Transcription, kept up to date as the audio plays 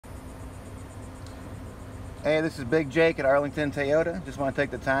Hey, this is Big Jake at Arlington Toyota. Just want to take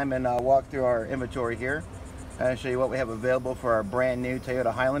the time and walk through our inventory here and show you what we have available for our brand new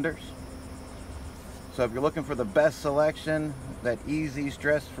Toyota Highlanders. So if you're looking for the best selection, that easy,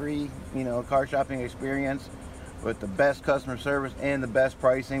 stress-free, car shopping experience with the best customer service and the best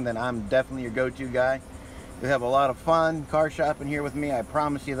pricing, then I'm definitely your go-to guy. You'll have a lot of fun car shopping here with me, I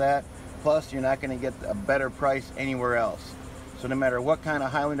promise you that. Plus, you're not going to get a better price anywhere else. So no matter what kind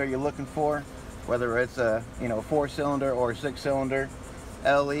of Highlander you're looking for, whether it's a 4-cylinder or 6-cylinder,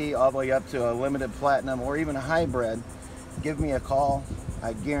 LE, all the way up to a limited platinum or even a hybrid, give me a call.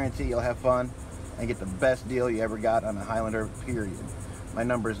 I guarantee you'll have fun and get the best deal you ever got on a Highlander, period. My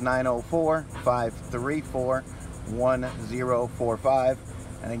number is 904-534-1045.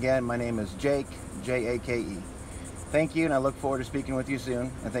 And again, my name is Jake, J-A-K-E. Thank you, and I look forward to speaking with you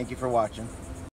soon, and thank you for watching.